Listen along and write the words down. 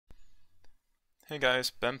Hey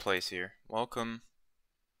guys, Ben Plays here. Welcome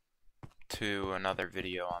to another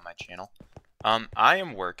video on my channel. I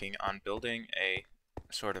am working on building a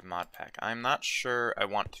sort of mod pack. I'm not sure I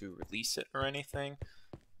want to release it or anything.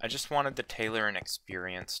 I just wanted to tailor an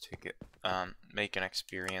experience to get make an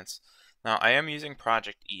experience. Now I am using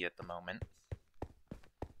ProjectE at the moment,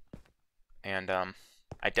 and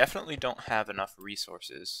I definitely don't have enough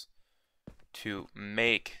resources to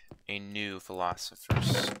make a new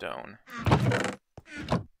Philosopher's Stone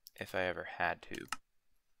if I ever had to,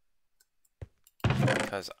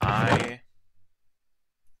 because I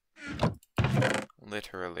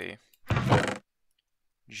literally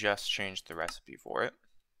just changed the recipe for it.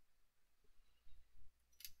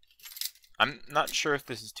 I'm not sure if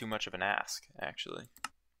this is too much of an ask, actually.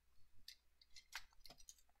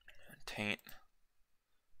 Taint.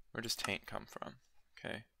 Where does taint come from?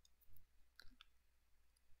 Okay.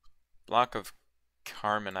 Block of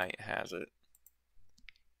Carmenite has it.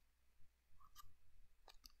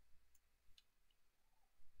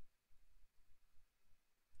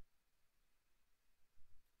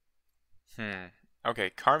 Okay,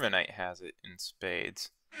 Carmenite has it in spades.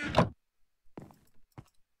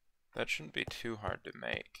 That shouldn't be too hard to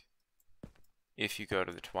make if you go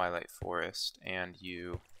to the Twilight Forest and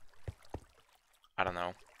you, I don't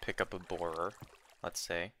know, pick up a borer, let's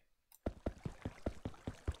say.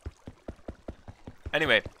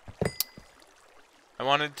 Anyway, I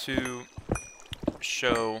wanted to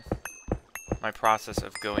show my process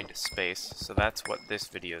of going to space, so that's what this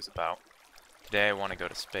video is about. Today I want to go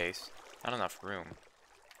to space. Not enough room.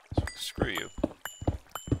 Screw you.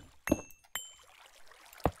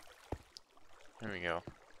 There we go.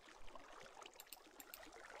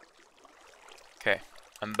 Okay,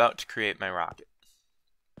 I'm about to create my rocket.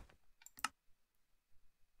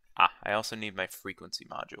 I also need my frequency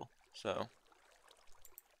module, so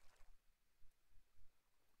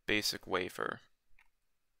basic wafer.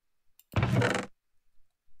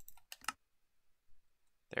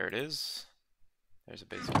 There it is. There's a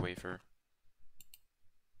basic wafer.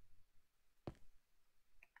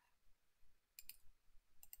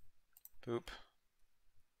 Boop.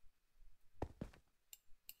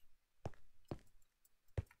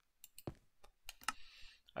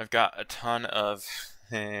 I've got a ton of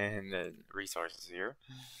resources here.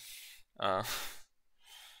 Yeah,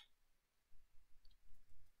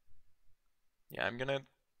 I'm gonna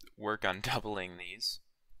work on doubling these.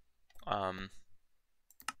 Well,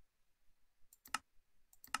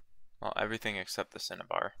 everything except the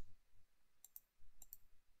cinnabar.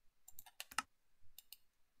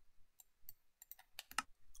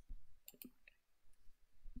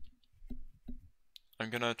 I'm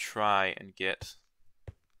gonna try and get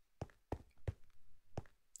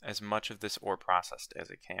as much of this ore processed as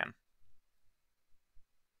I can.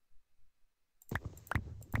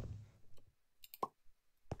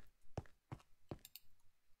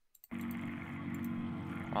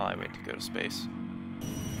 While I wait to go to space.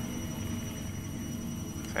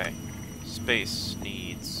 Okay, space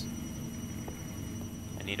needs...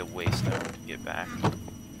 I need a waystone to get back.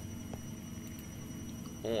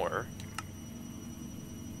 Or...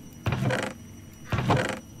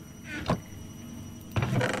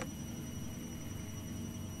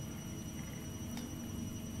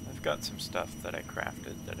 I've got some stuff that I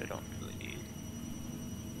crafted that I don't really need.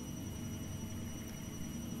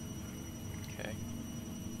 Okay.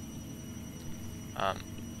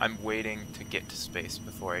 I'm waiting to get to space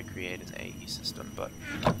before I create an AE system, but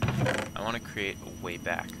I want to create a way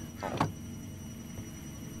back home.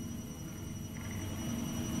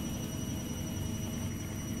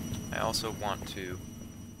 I also want to...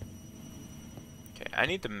 Okay, I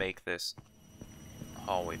need to make this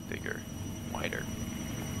hallway bigger, wider.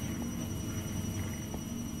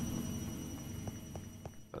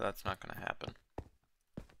 But that's not going to happen.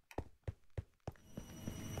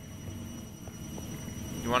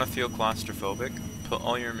 You want to feel claustrophobic? Put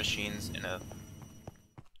all your machines in a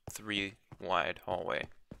 3-wide hallway.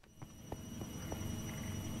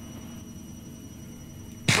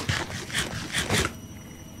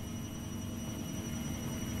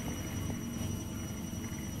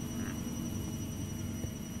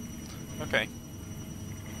 Okay.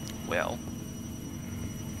 Well,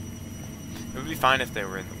 it would be fine if they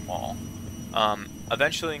were in the wall.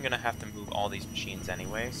 Eventually I'm going to have to move all these machines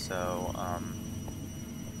anyway, so,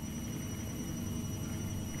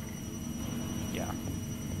 yeah.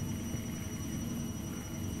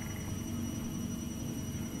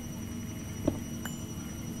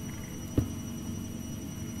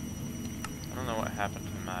 I don't know what happened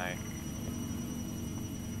to my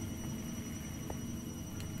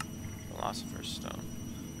Philosopher's Stone.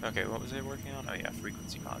 Okay, what was I working on? Oh yeah,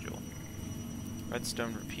 frequency module.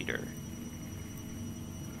 Redstone repeater.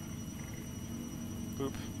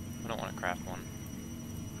 Boop. I don't want to craft one.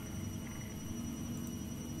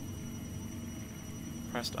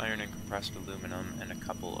 Compressed iron and compressed aluminum and a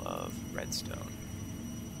couple of redstone.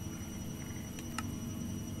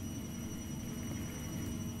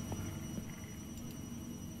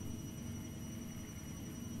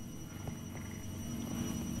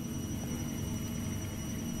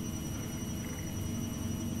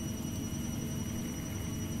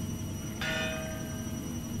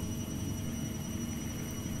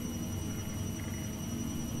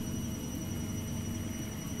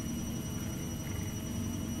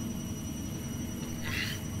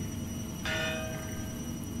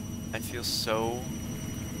 I feel so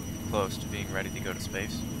close to being ready to go to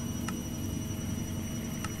space.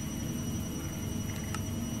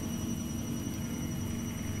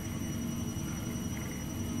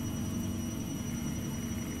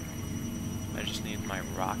 I just need my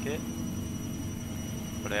rocket,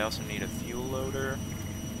 but I also need a fuel loader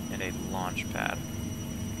and a launch pad.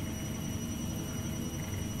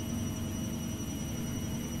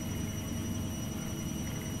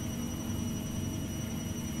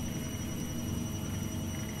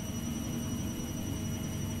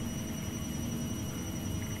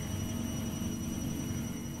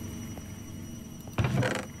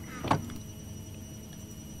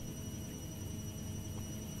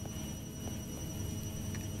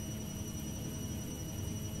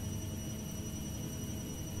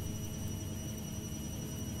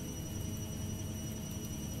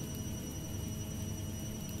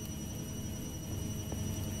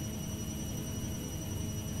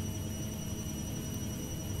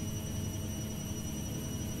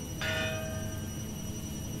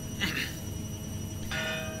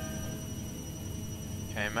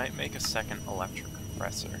 Okay, I might make a second electric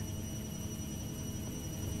compressor.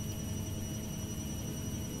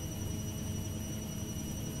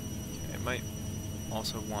 Okay, I might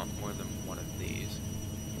also want more than one of these.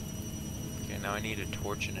 Okay, now I need a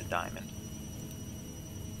torch and a diamond.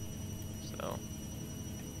 So,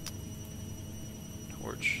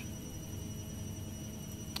 torch.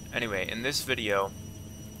 Anyway, in this video,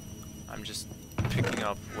 I'm just picking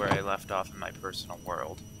up where I left off in my personal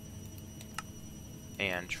world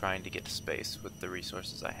and trying to get to space with the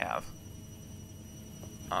resources I have.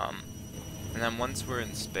 And then once we're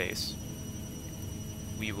in space,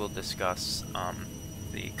 we will discuss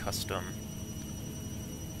the custom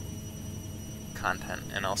content,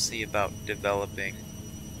 and I'll see about developing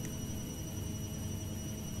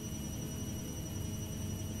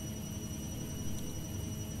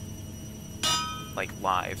like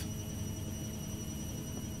live.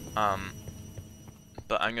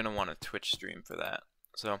 But I'm gonna want a Twitch stream for that.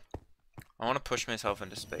 So I want to push myself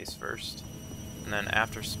into space first, and then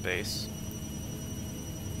after space,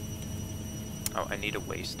 oh, I need a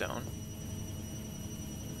waystone.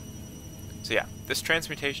 So yeah, this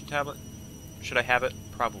transmutation tablet, should I have it?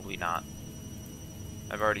 Probably not.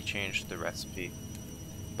 I've already changed the recipe,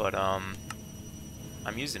 but I'm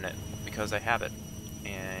using it because I have it,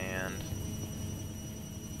 and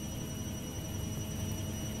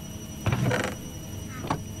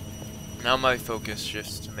now my focus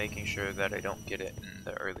shifts to making sure that I don't get it in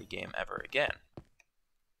the early game ever again.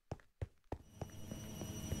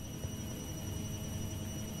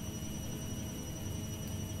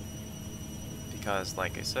 Because,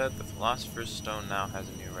 like I said, the Philosopher's Stone now has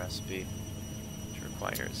a new recipe, which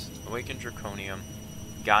requires Awakened Draconium,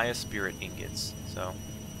 Gaia Spirit Ingots, so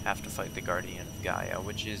have to fight the Guardian of Gaia,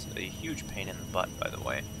 which is a huge pain in the butt, by the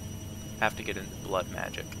way. Have to get into blood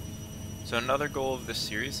magic. So another goal of this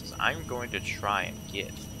series is I'm going to try and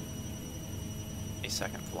get a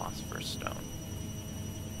second Philosopher's Stone.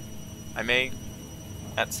 I may,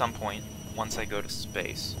 at some point, once I go to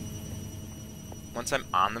space, once I'm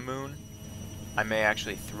on the moon, I may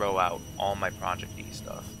actually throw out all my ProjectE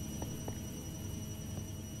stuff.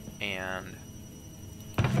 And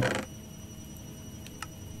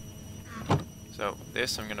so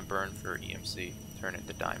this I'm going to burn for EMC, turn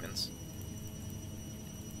into diamonds.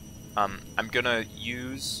 I'm going to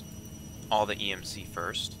use all the EMC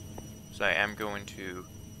first. So I am going to,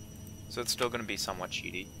 so it's still going to be somewhat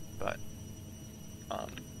cheaty, but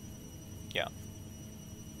yeah.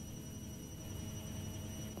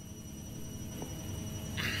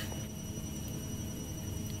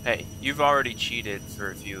 Hey, you've already cheated for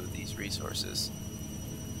a few of these resources.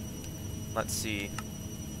 Let's see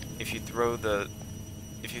if you throw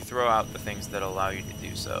out the things that allow you to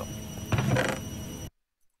do so.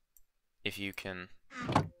 If you can,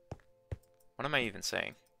 what am I even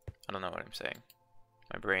saying? I don't know what I'm saying.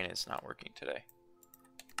 My brain is not working today.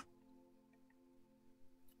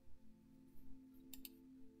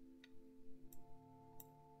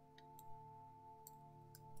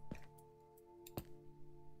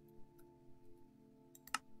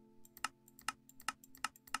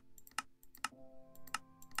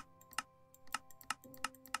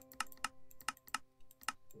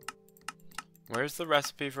 Where's the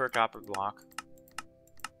recipe for a copper block?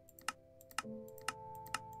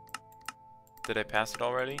 Did I pass it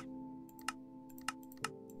already?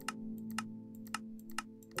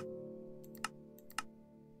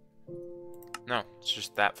 No, it's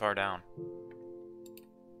just that far down.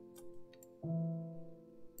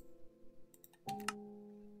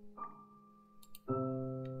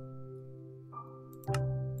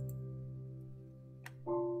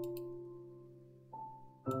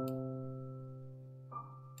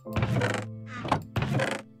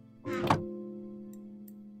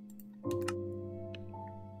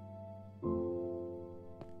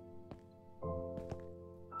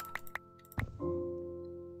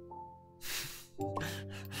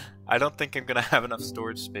 I don't think I'm gonna have enough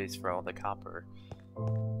storage space for all the copper.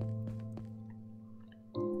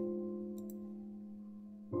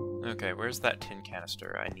 Okay, where's that tin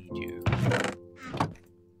canister? I need you.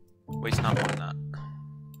 Waste not, want not.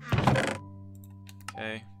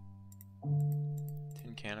 Okay.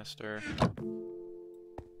 Tin canister.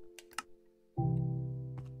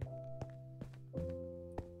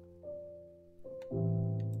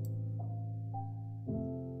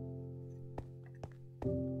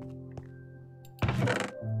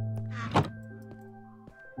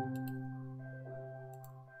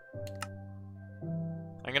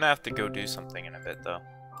 I'm gonna have to go do something in a bit though.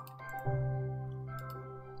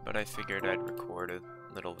 But I figured I'd record a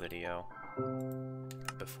little video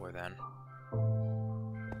before then.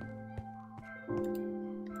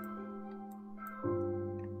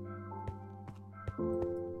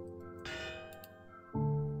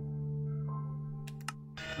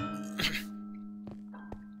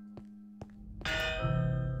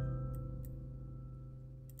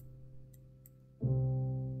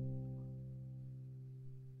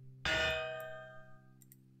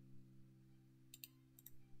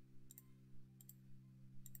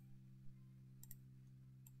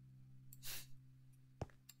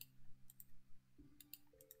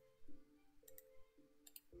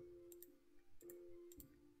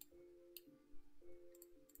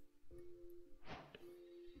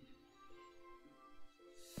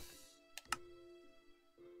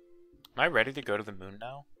 Am I ready to go to the moon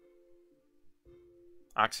now?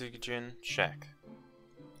 Oxygen, check.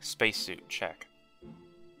 Spacesuit, check.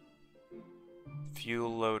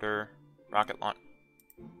 Fuel loader, rocket launch.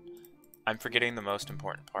 I'm forgetting the most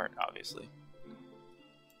important part, obviously.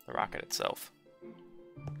 The rocket itself.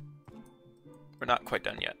 We're not quite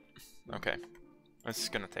done yet. Okay. This is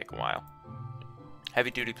gonna take a while.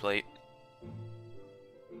 Heavy duty plate.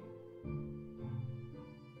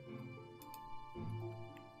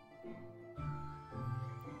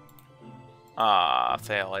 Ah,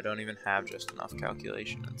 fail. I don't even have just enough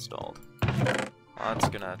calculation installed. Well, that's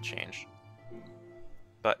gonna change.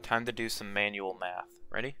 But time to do some manual math.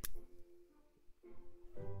 Ready?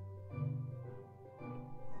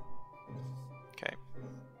 Okay.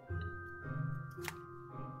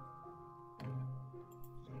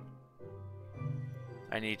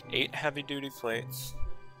 I need 8 heavy-duty plates.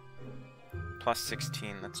 Plus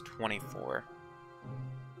 16, that's 24.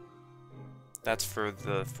 That's for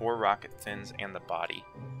the 4 rocket fins and the body.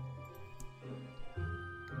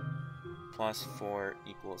 Plus 4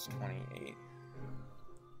 equals 28.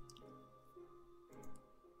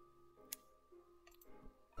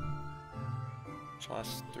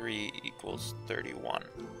 Plus 3 equals 31.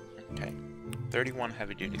 Okay. 31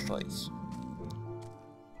 heavy-duty plates.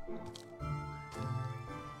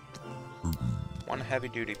 1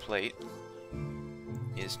 heavy-duty plate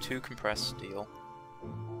is 2 compressed steel,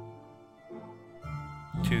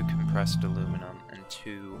 2 compressed aluminum, and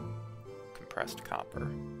 2 compressed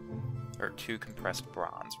copper. Or 2 compressed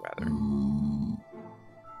bronze, rather.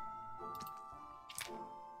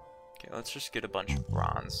 Okay, let's just get a bunch of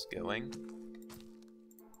bronze going.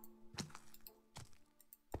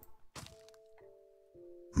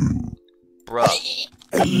 Bruh.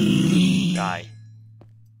 Die.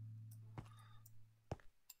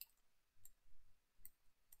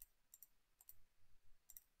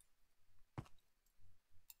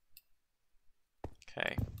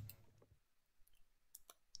 Okay.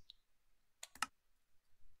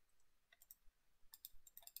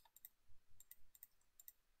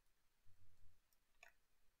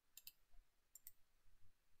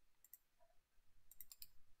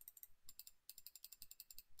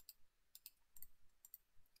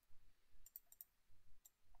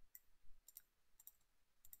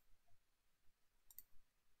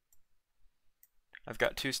 I've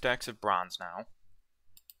got 2 stacks of bronze now,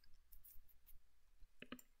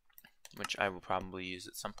 which I will probably use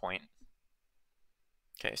at some point.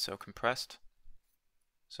 Okay, so compressed.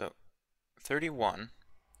 So 31,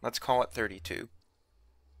 let's call it 32,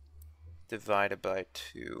 divided by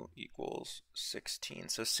 2 equals 16.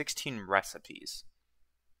 So 16 recipes.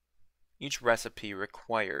 Each recipe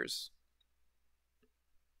requires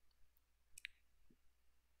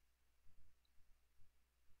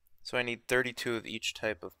so I need 32 of each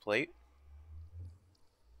type of plate.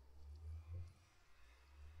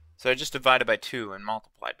 So I just divided by 2 and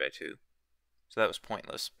multiplied by 2. So that was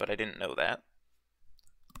pointless, but I didn't know that.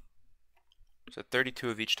 So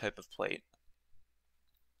 32 of each type of plate.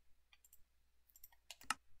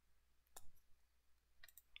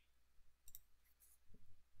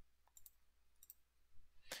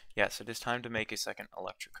 Yes, it is time to make a second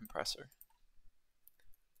electric compressor.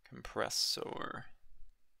 Compressor.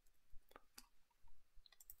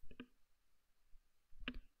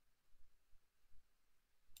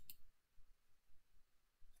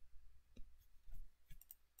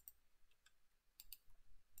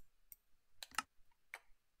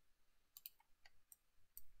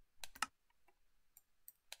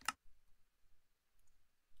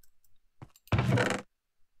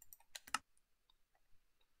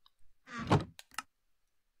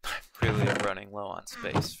 Really running low on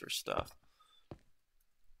space for stuff.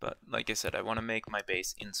 But like I said, I want to make my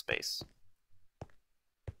base in space.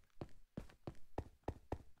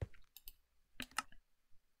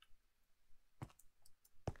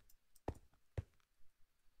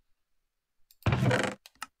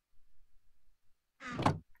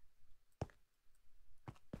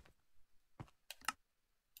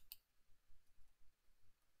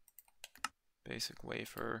 Basic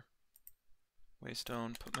wafer.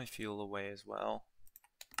 Waystone, put my fuel away as well.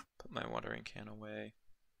 Put my watering can away.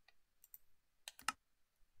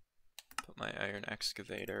 Put my iron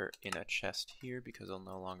excavator in a chest here because I'll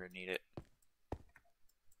no longer need it.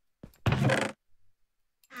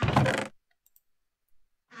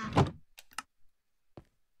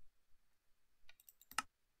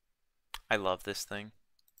 I love this thing.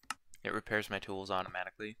 It repairs my tools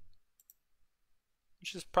automatically,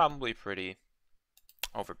 which is probably pretty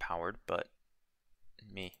overpowered, but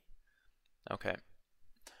me. Okay.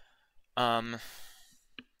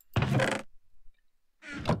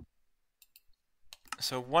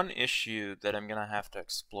 So one issue that I'm gonna have to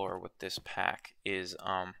explore with this pack is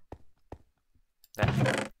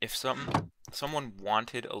that if someone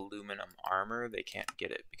wanted aluminum armor, they can't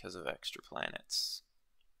get it because of extra planets.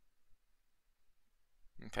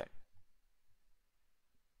 Okay.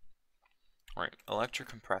 Alright, electric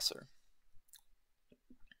compressor.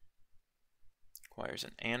 Requires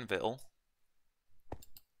an anvil,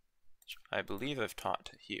 which I believe I've taught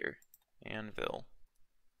to here. Anvil.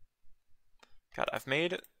 God, I've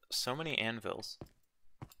made so many anvils,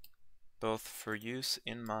 both for use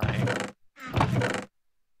in my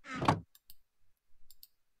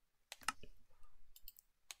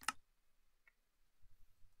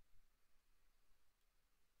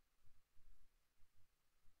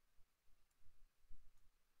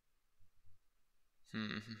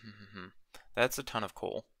That's a ton of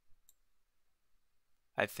coal.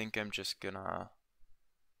 I think I'm just gonna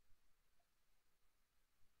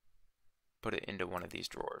put it into one of these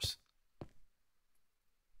drawers.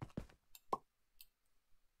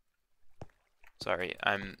 Sorry,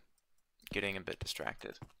 I'm getting a bit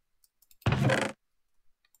distracted.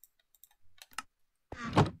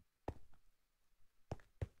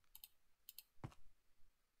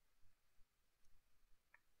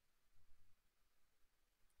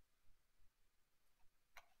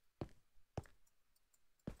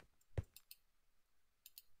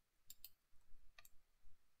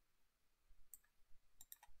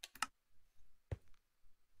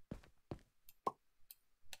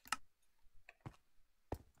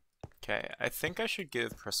 Okay, I think I should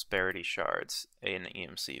give prosperity shards an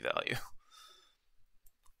EMC value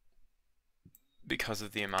because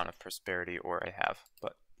of the amount of prosperity ore I have,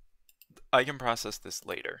 but I can process this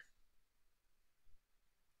later.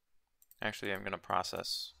 Actually, I'm going to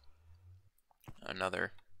process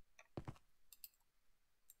another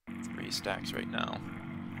 3 stacks right now.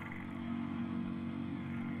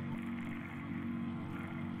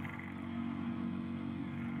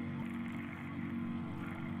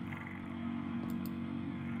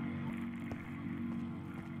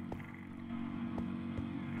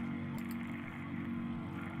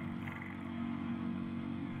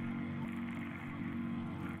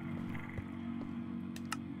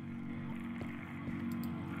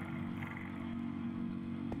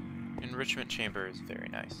 Enrichment chamber is very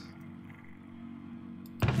nice.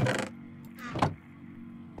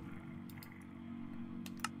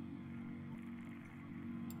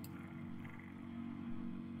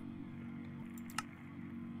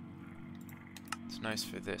 nice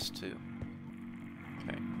for this too.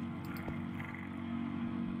 Okay.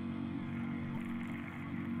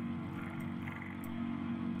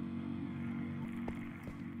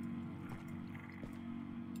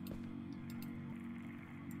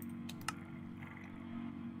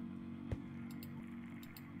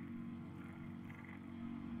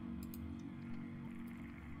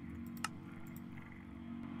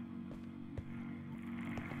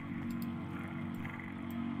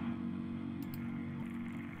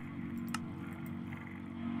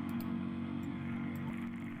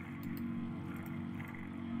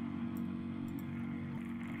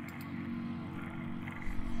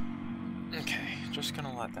 Okay, just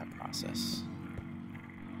gonna let that process.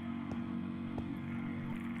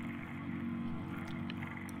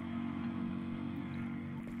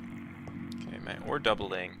 Okay, my ore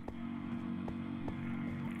doubling.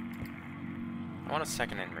 I want a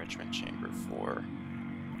second enrichment chamber for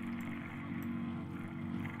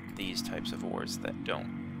these types of ores that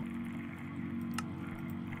don't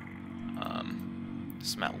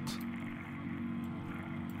smelt. So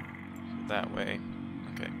that way,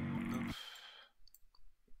 okay. Oops.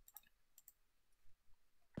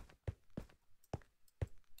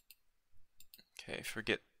 Okay,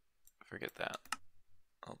 forget that.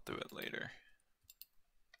 I'll do it later.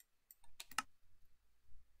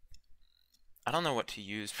 I don't know what to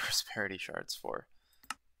use prosperity shards for.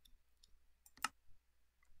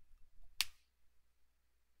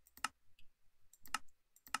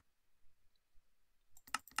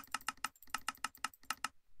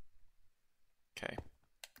 Okay.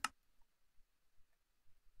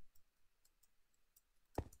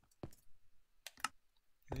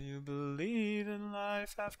 Do you believe in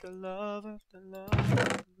life after love, after love,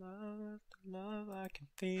 after love, after love? I can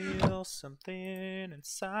feel something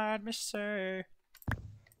inside me say.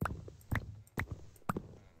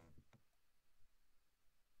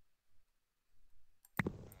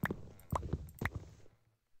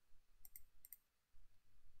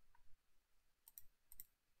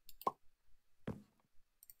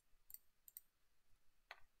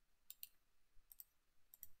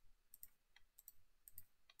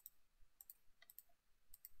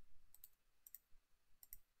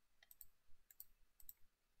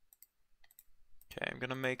 Okay, I'm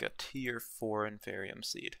gonna make a tier 4 Inferium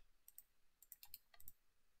seed.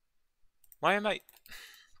 Why am I...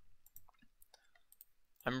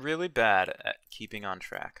 I'm really bad at keeping on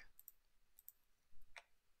track.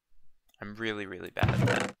 I'm really, really bad at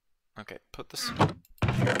that. Okay, put this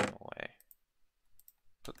away.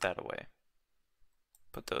 Put that away.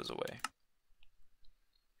 Put those away.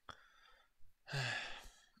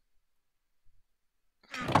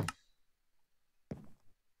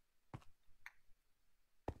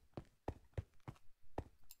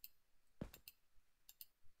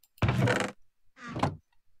 Okay.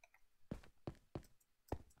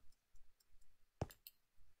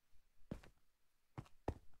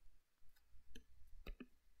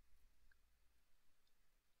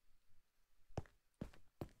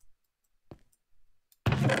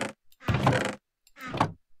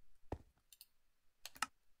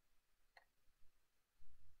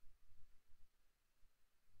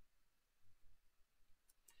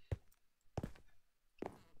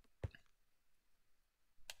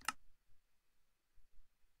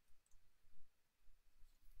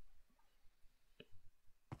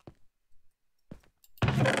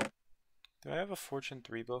 Do I have a Fortune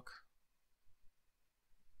 3 book?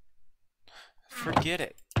 Forget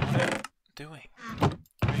it. What am I doing? What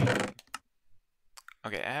are you doing?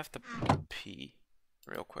 Okay, I have to pee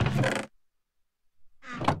real quick.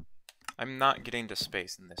 I'm not getting to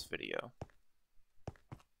space in this video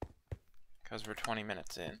because we're 20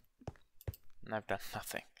 minutes in and I've done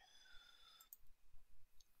nothing.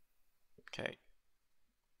 Okay.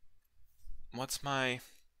 What's my...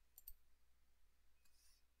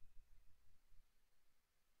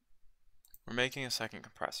 We're making a second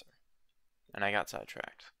compressor and I got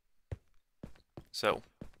sidetracked. So,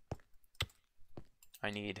 I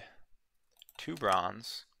need 2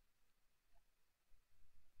 bronze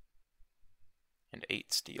and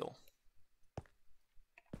 8 steel.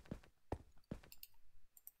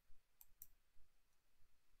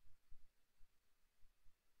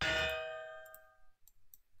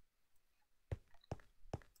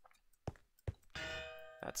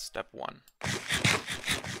 That's step 1.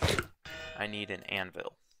 I need an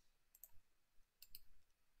anvil.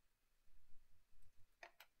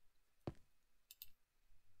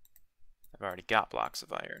 I've already got blocks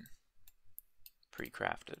of iron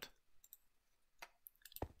pre-crafted.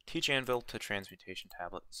 Teach anvil to transmutation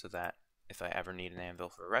tablet so that if I ever need an anvil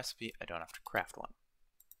for a recipe, I don't have to craft one.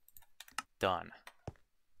 Done.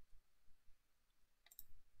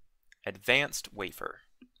 Advanced wafer.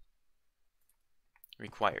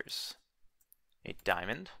 Requires a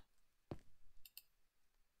diamond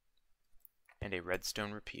and a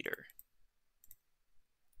redstone repeater.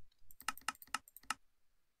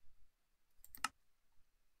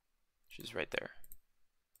 Which is right there.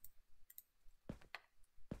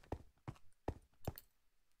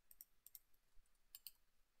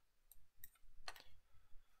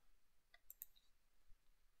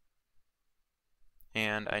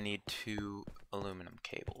 And I need 2 aluminum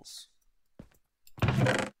cables,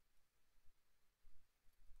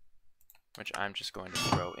 which I'm just going to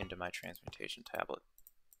throw into my transmutation tablet.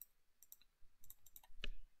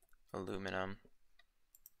 Aluminum,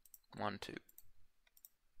 1, 2.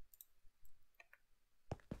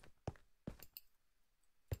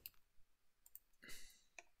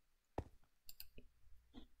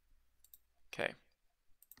 Okay.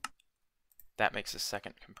 That makes a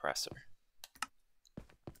second compressor.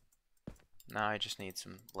 Now I just need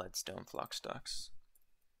some leadstone flux ducts.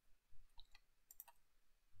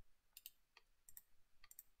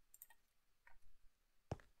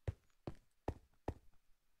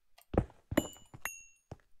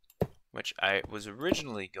 Which I was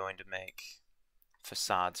originally going to make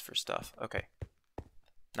facades for stuff. Okay.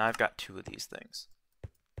 Now I've got 2 of these things.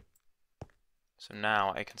 So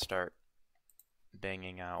now I can start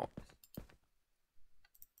banging out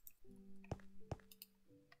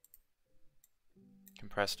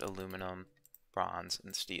compressed aluminum, bronze,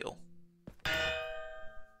 and steel.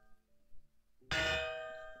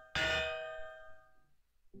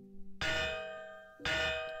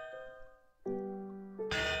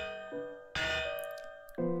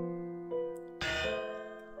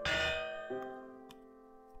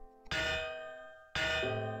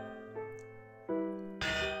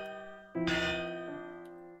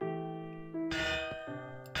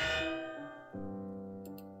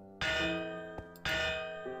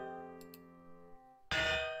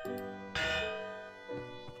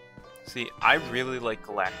 See, I really like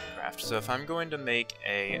Galacticraft, so if I'm going to make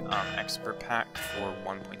a expert pack for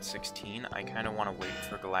 1.16, I kind of want to wait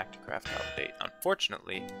for Galacticraft to update.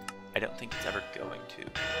 Unfortunately, I don't think it's ever going to.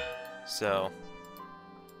 So,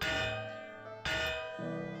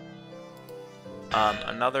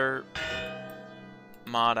 another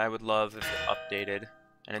mod I would love if it updated,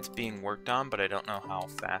 and it's being worked on, but I don't know how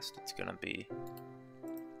fast it's going to be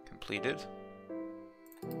completed,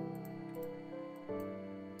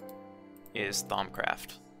 is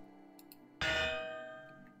Thaumcraft.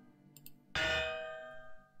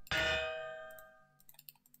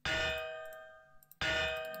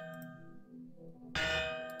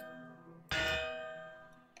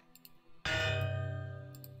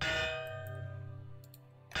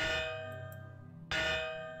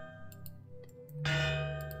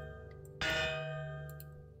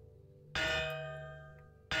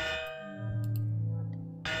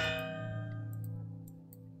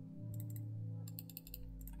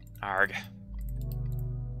 Arg.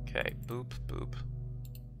 Okay, boop, boop.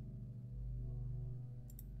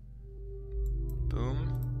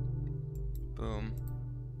 Boom. Boom.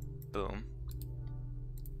 Boom.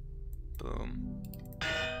 Boom.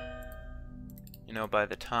 You know, by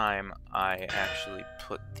the time I actually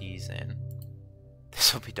put these in,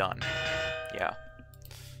 this will be done. Yeah.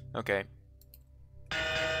 Okay.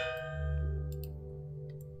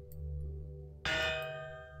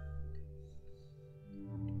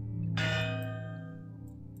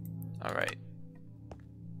 Alright.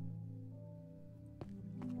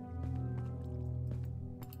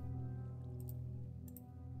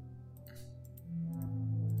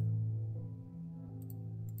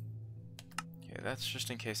 Okay, that's just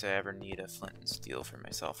in case I ever need a flint and steel for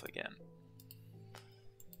myself again.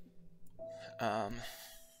 Well,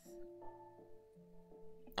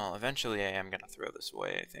 eventually I am gonna throw this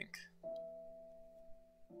away, I think.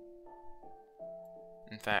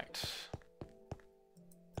 In fact,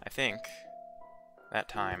 I think that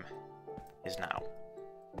time is now.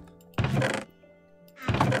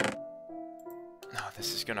 Oh,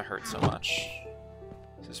 this is gonna hurt so much.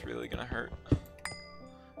 This is really gonna hurt.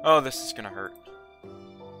 Oh, this is gonna hurt.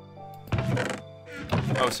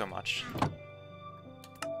 Oh, so much.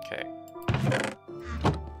 Okay.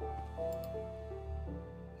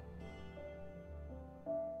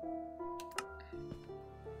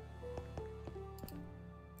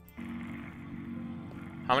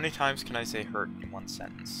 How many times can I say hurt in one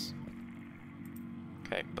sentence?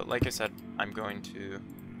 Okay, but like I said, I'm going to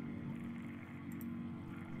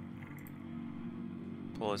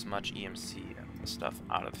pull as much EMC stuff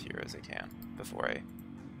out of here as I can before I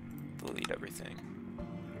delete everything.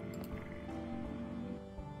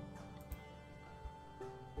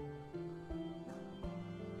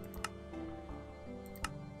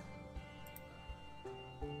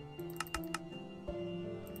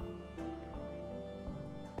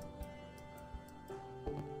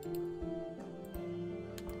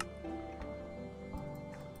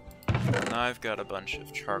 I've got a bunch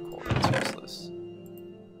of charcoal that's useless.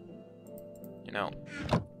 You know,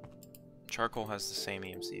 charcoal has the same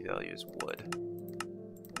EMC value as wood.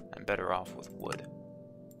 I'm better off with wood.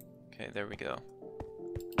 Okay, there we go.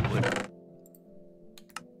 Wood.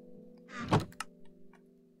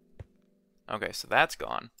 Okay, so that's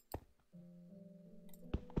gone.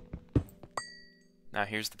 Now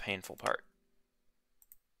here's the painful part.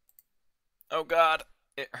 Oh god,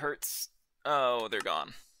 it hurts. Oh, they're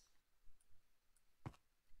gone.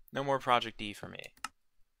 No more ProjectE for me.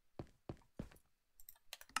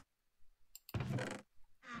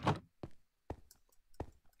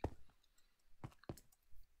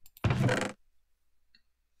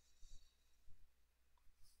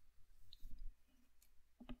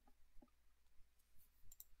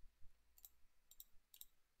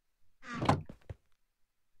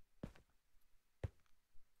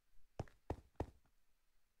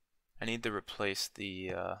 I need to replace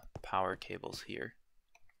the power cables here.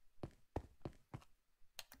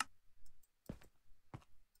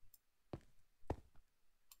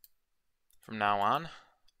 From now on,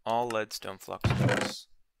 all leadstone flux stones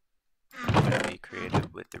are going to be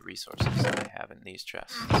created with the resources that I have in these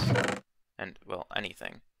chests. And, well,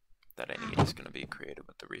 anything that I need is going to be created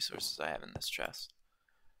with the resources I have in this chest.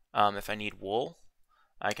 If I need wool,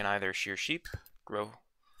 I can either shear sheep, grow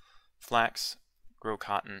flax, grow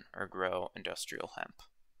cotton, or grow industrial hemp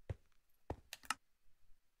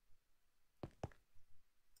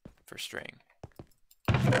for string,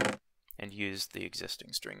 and use the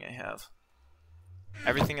existing string I have.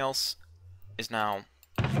 Everything else is now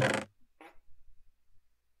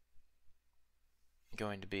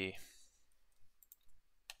going to be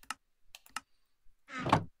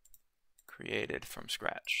created from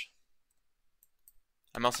scratch.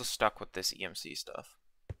 I'm also stuck with this EMC stuff.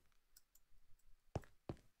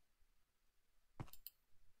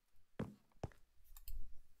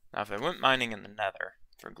 Now, if I went mining in the nether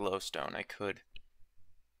for glowstone, I could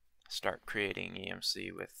start creating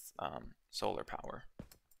EMC with solar power.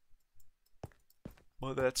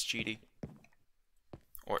 Well, that's cheaty.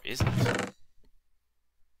 Or is it?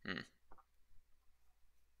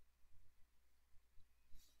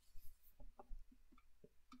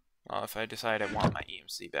 Well, if I decide I want my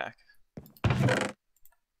EMC back.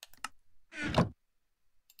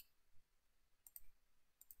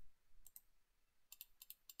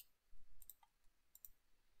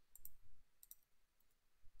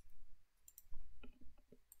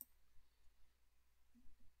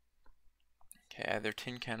 Okay, either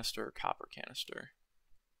tin canister or copper canister.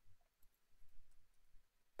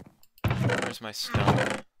 Where's my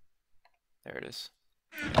stone? There it is.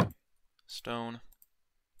 Okay. Stone.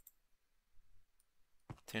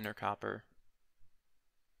 Tin or copper.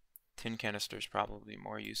 Tin canister is probably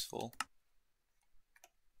more useful.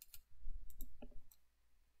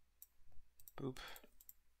 Boop.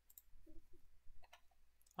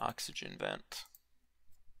 Oxygen vent.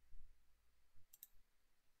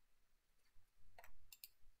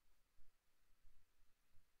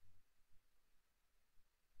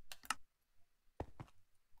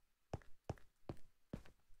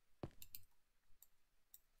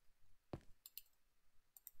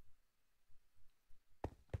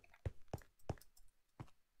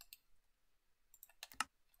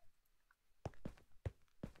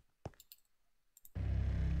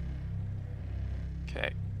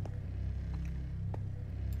 Okay.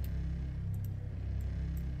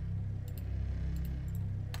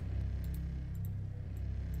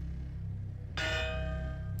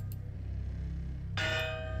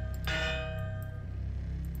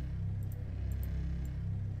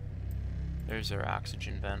 There's our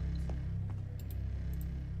oxygen vent.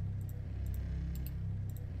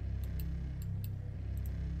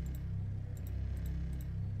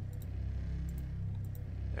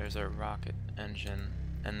 There's our rocket engine,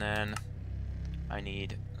 and then I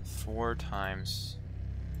need 4 times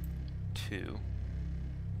 2,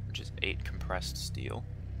 which is 8 compressed steel.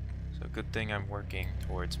 So good thing I'm working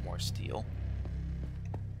towards more steel.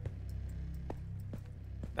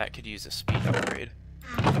 That could use a speed upgrade.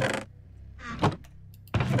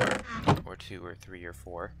 Or 2 or 3 or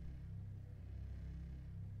 4.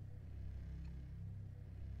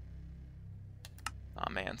 Aw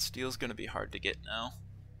man, steel's gonna be hard to get now.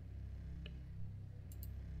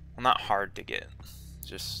 Well, not hard to get,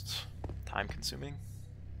 just time consuming.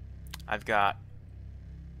 I've got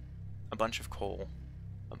a bunch of coal,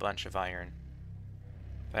 a bunch of iron.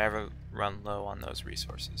 If I ever run low on those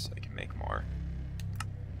resources, I can make more.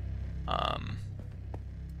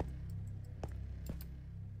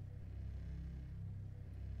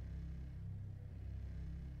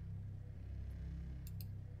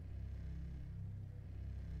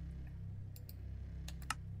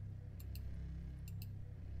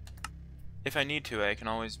 if I need to, I can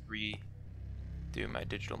always redo my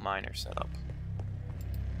digital miner setup.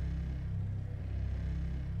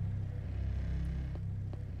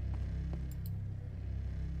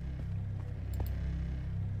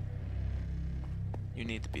 You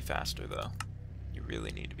need to be faster, though. You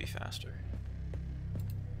really need to be faster.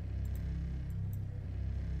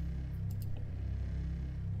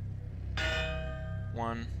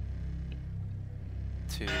 One,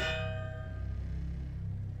 two,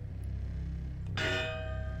 three,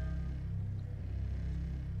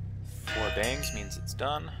 4 bangs means it's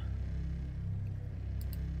done.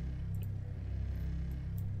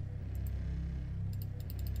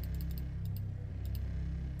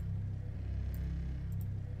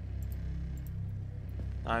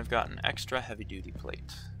 I've got an extra heavy-duty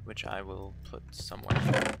plate, which I will put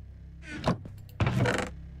somewhere.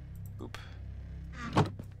 Boop.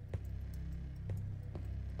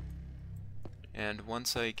 And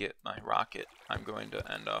once I get my rocket, I'm going to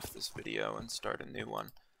end off this video and start a new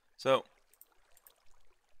one. So,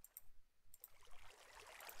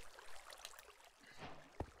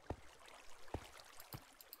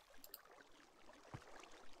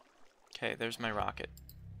 okay, there's my rocket.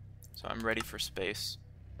 So I'm ready for space.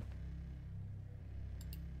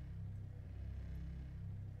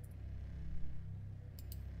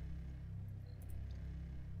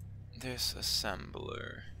 This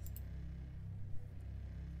assembler.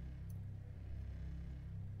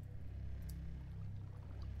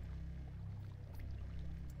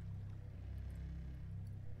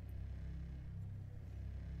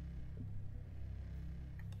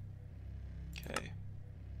 Okay.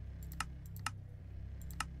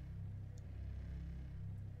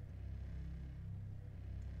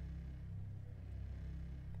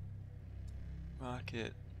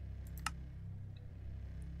 Rocket.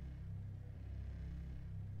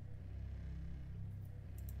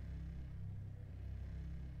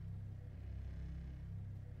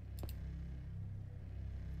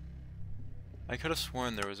 I could have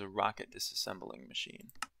sworn there was a rocket disassembling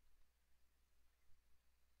machine.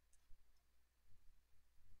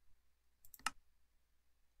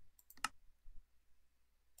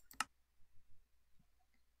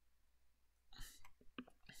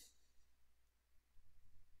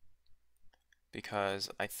 Because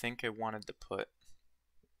I think I wanted to put...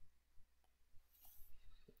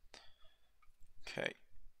 Okay.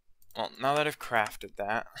 Well, now that I've crafted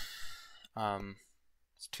that,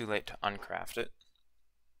 it's too late to uncraft it.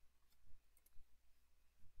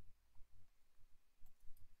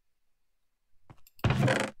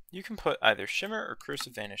 You can put either shimmer or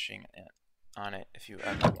cursive vanishing on it if you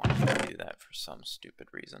ever wanted to do that for some stupid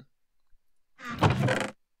reason.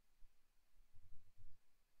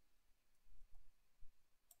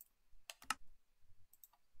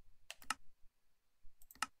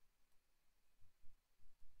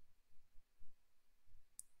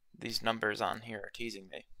 These numbers on here are teasing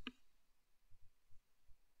me.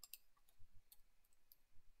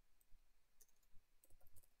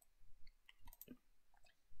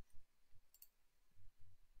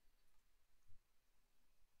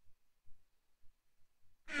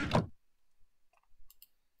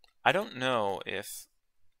 I don't know if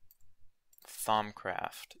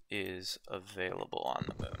Thaumcraft is available on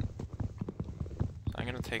the moon. So I'm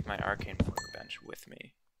going to take my arcane workbench with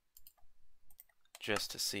me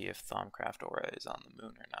just to see if Thaumcraft Aura is on the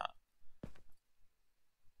moon or not.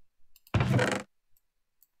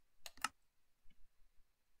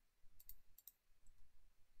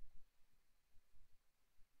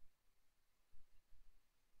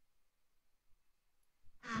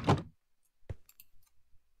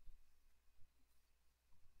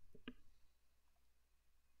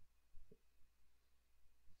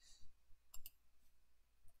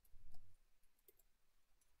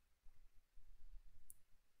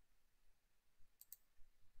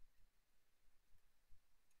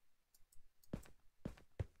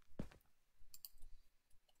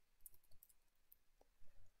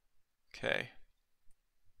 Okay.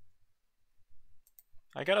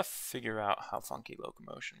 I gotta figure out how funky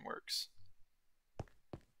locomotion works.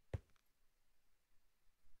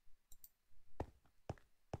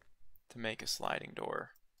 To make a sliding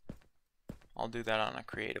door. I'll do that on a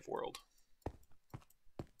creative world.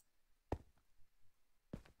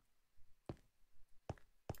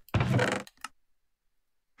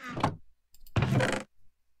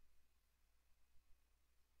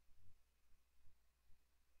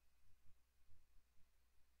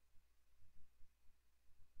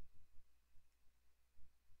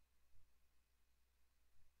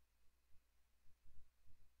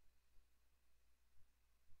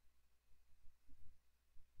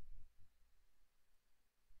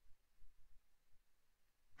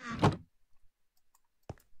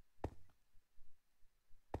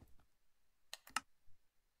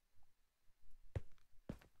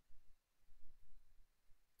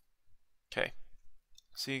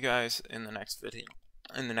 See you guys in the next video.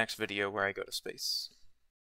 In the next video where I go to space.